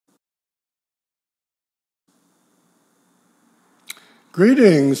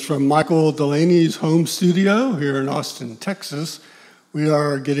Greetings from Michael Delaney's home studio here in Austin, Texas. We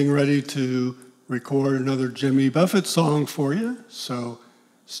are getting ready to record another Jimmy Buffett song for you, so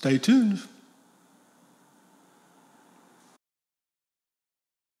stay tuned.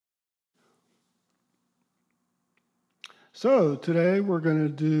 So today we're going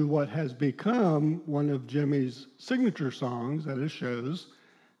to do what has become one of Jimmy's signature songs at his shows,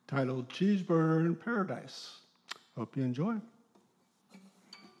 titled Cheeseburger in Paradise. Hope you enjoy.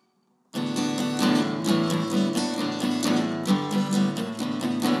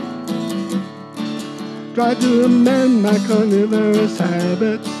 Tried to amend my carnivorous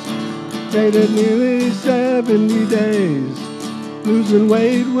habits, made it nearly 70 days, losing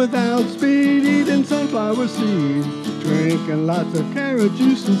weight without speed, eating sunflower seeds, drinking lots of carrot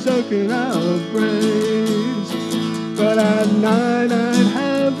juice and soaking out brains. But at night I'd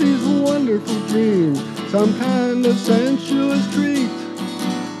have these wonderful dreams, some kind of sensuous treat,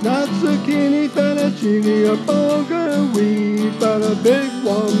 not zucchini, fettuccine, or bulgur wheat, but a big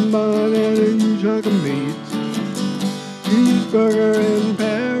woman and a huge hunk of meat. Cheeseburger in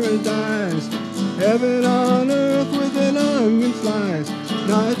paradise, heaven on earth with an onion slice.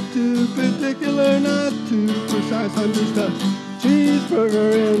 Not too particular, not too precise, I'm just a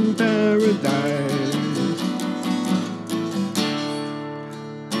cheeseburger in paradise.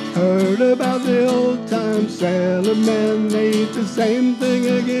 Heard about the old-time sailor men, they eat the same thing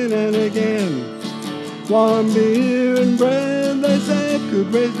again and again. Warm beer and bread, they say,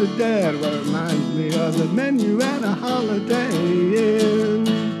 could raise the dead. Well, it reminds me of the menu at a Holiday Inn.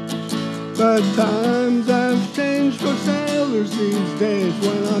 But times have changed for sailors these days.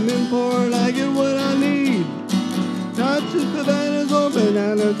 When I'm in port, I get what I need. Not just Havanas or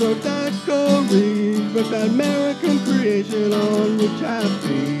bananas or daiquiris, but that American creation on which I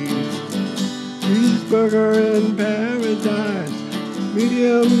feed. Cheeseburger in paradise,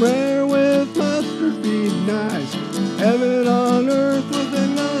 medium rare with mustard be nice. Heaven on earth with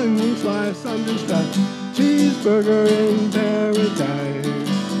an onion slice. I'm just a cheeseburger in paradise.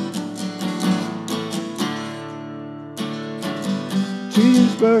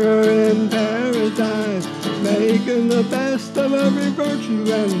 Cheeseburger in paradise, making the best of every virtue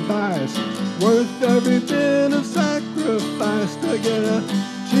and vice, worth every bit of sacrifice to get a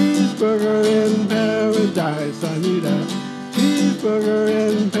cheeseburger in paradise. I need a cheeseburger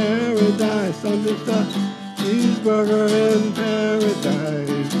in paradise. I'm just a cheeseburger in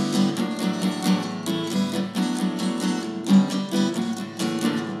paradise.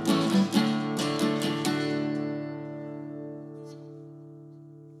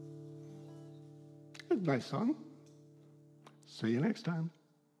 Nice song. See you next time.